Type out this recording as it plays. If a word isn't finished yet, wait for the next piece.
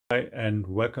Hi and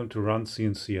welcome to Run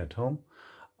CNC at Home.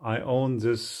 I own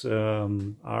this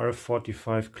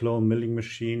R45 clone milling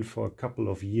machine for a couple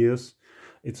of years.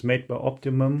 It's made by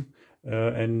Optimum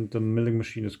and the milling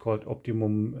machine is called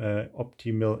Optimum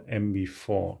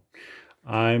MB4.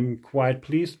 I'm quite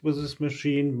pleased with this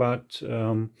machine, but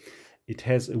it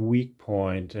has a weak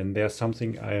point, and there's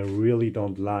something I really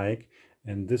don't like,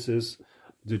 and this is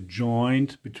the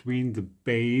joint between the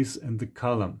base and the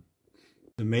column.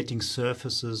 The mating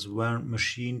surfaces weren't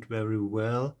machined very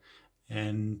well,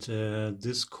 and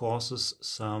this causes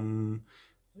some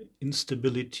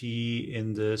instability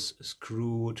in this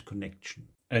screwed connection.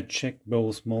 I checked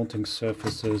both mounting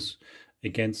surfaces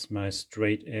against my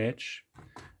straight edge,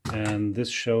 and this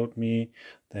showed me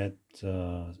that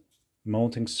the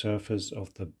mounting surface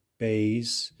of the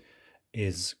base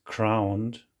is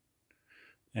crowned,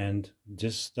 and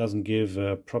this doesn't give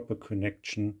a proper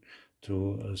connection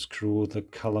to screw the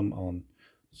column on,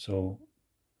 so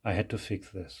I had to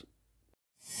fix this.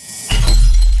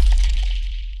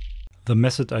 The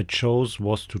method I chose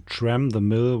was to tram the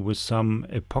mill with some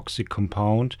epoxy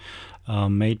compound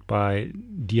made by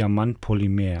Diamant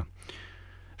polymer.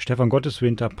 Stefan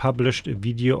Gotteswinter published a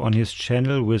video on his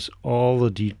channel with all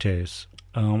the details.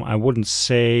 I wouldn't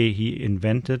say he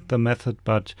invented the method,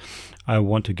 but I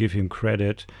want to give him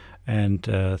credit and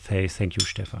say thank you,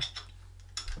 Stefan.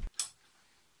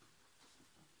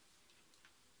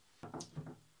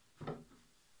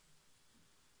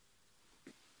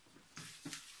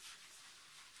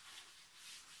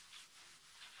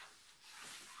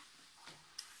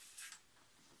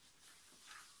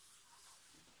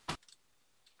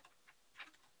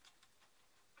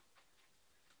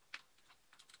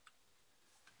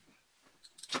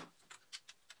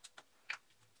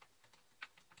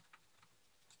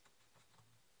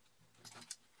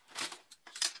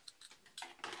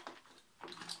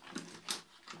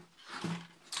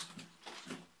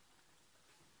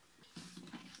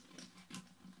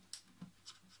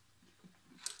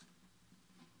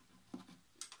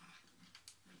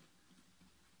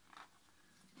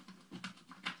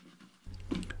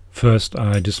 First,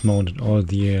 I dismounted all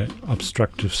the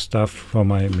obstructive stuff from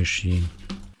my machine.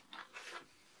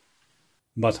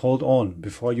 But hold on,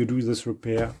 before you do this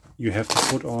repair, you have to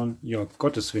put on your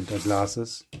Gotteswinter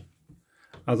glasses.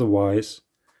 Otherwise,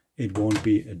 it won't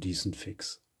be a decent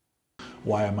fix.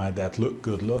 Why am I that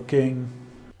good looking?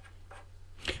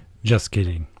 Just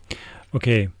kidding.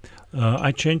 Okay,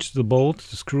 I changed the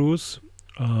bolts, the screws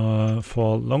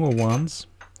for longer ones.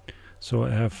 So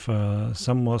I have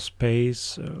some more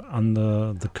space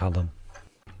under the column.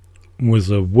 With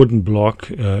a wooden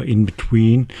block in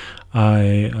between,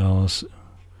 I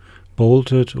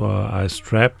bolted, or I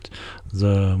strapped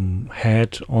the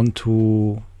head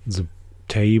onto the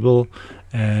table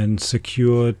and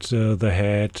secured the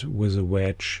head with a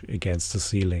wedge against the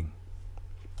ceiling.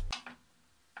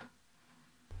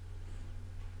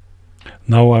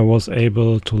 Now I was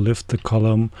able to lift the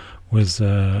column with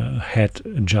a head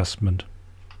adjustment.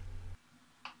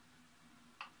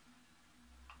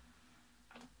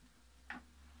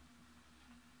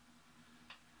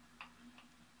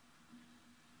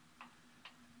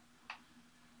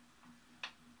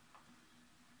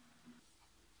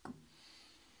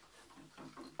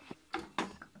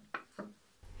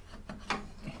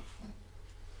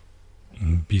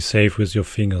 Be safe with your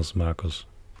fingers, Markus.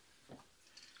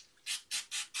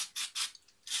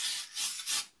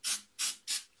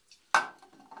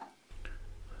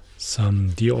 Some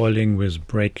de-oiling with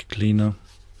brake cleaner.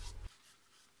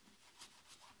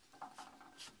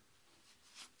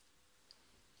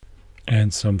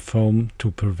 And some foam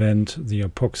to prevent the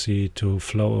epoxy to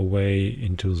flow away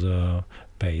into the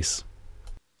base.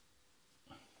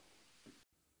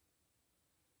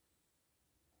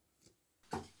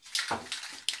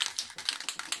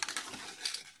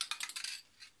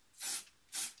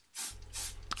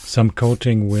 Some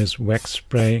coating with wax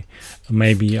spray.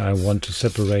 Maybe I want to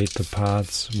separate the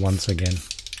parts once again.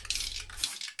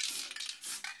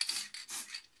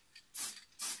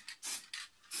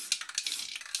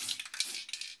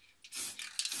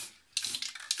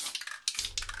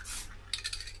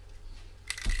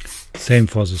 Same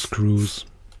for the screws.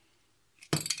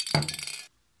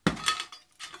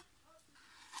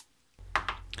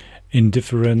 In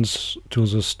difference to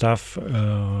the stuff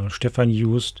Stefan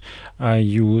used, I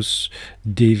use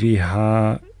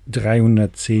DWH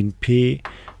 310P.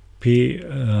 P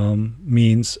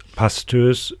means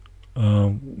pasteuse,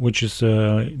 which is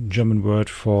a German word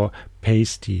for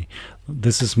pasty.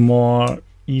 This is more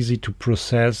easy to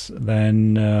process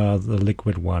than the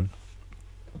liquid one.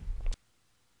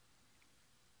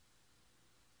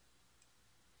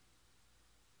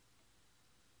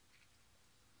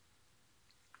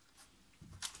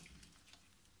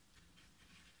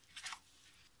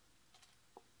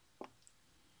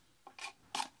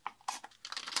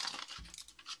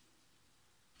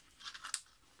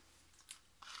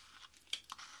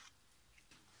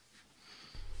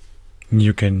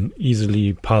 You can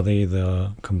easily putty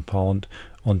the compound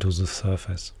onto the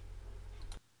surface.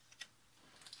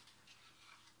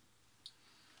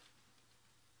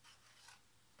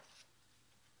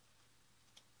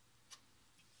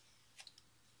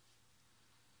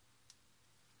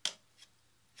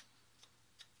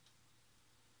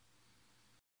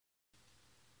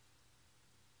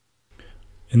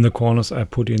 In the corners I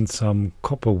put in some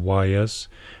copper wires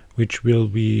which will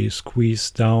be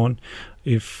squeezed down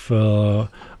if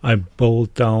I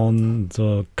bolt down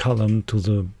the column to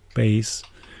the base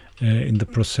in the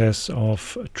process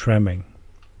of tramming.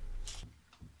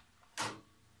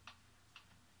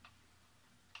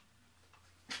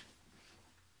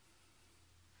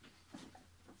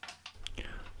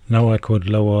 Now I could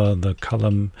lower the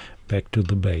column back to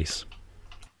the base.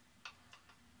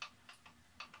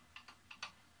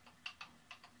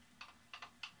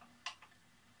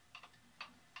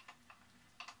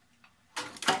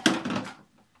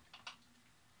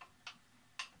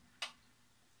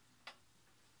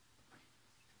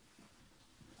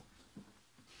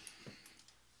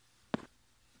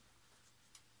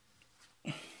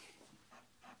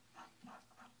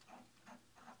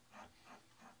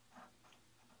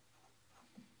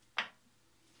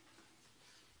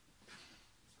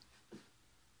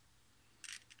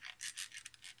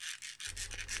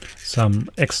 Some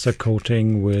extra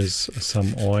coating with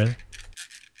some oil.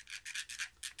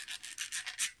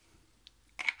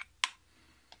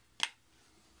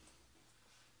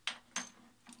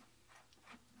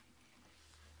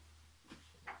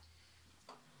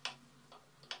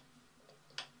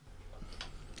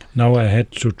 Now I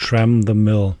had to tram the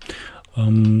mill.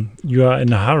 You are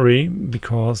in a hurry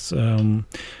because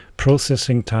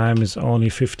processing time is only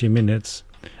 50 minutes.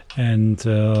 And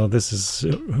this is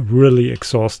really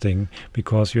exhausting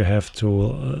because you have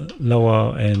to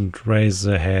lower and raise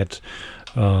the head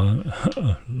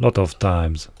a lot of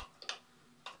times.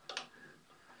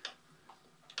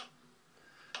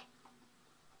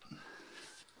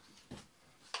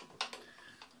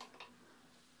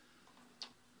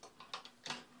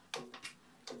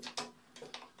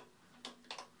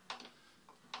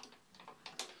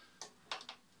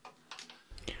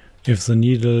 If the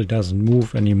needle doesn't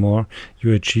move anymore,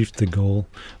 you achieved the goal.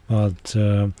 But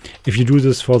if you do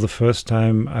this for the first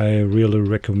time, I really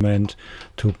recommend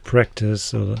to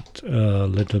practice a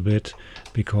little bit,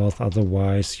 because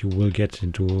otherwise you will get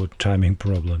into timing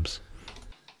problems.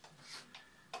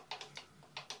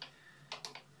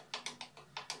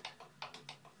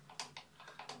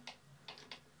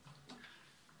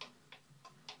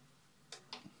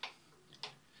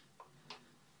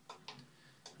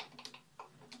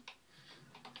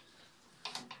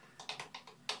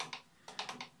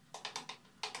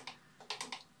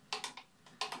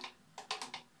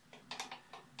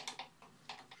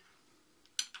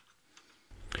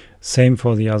 Same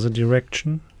for the other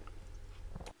direction.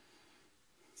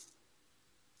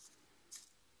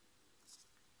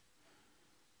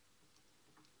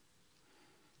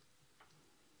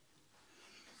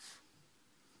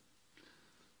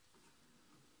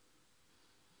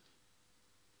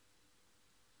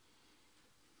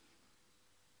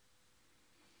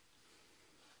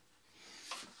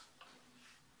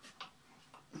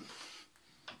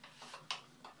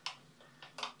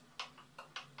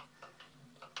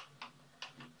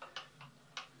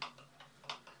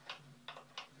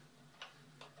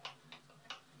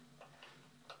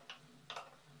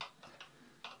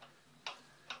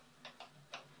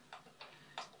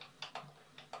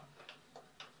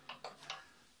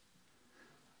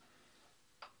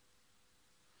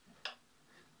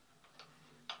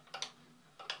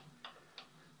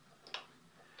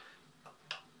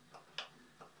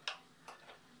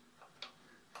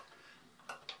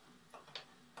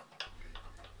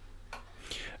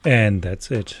 And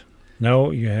that's it. Now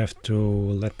you have to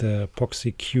let the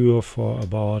epoxy cure for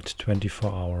about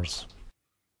 24 hours.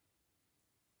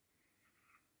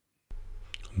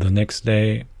 The next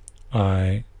day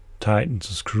I tightened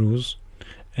the screws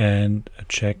and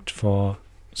checked for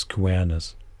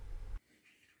squareness.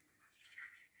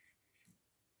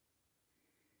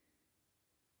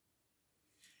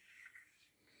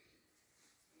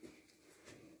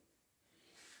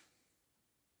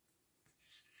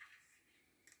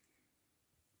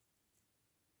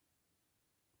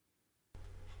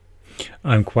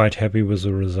 I'm quite happy with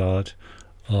the result.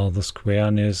 The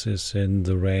squareness is in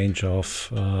the range of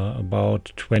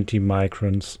about 20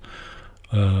 microns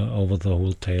over the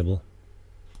whole table.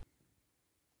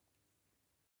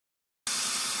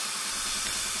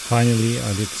 Finally,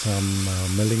 I did some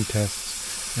milling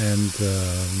tests and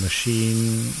the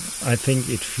machine, I think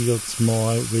it feels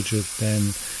more rigid than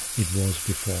it was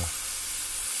before.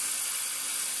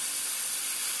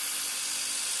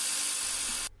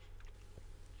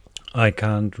 I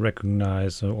can't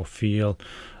recognize or feel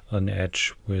an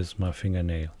edge with my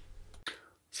fingernail.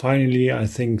 Finally, I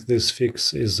think this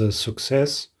fix is a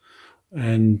success,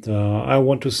 and I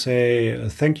want to say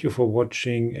thank you for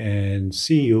watching and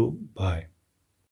see you. Bye.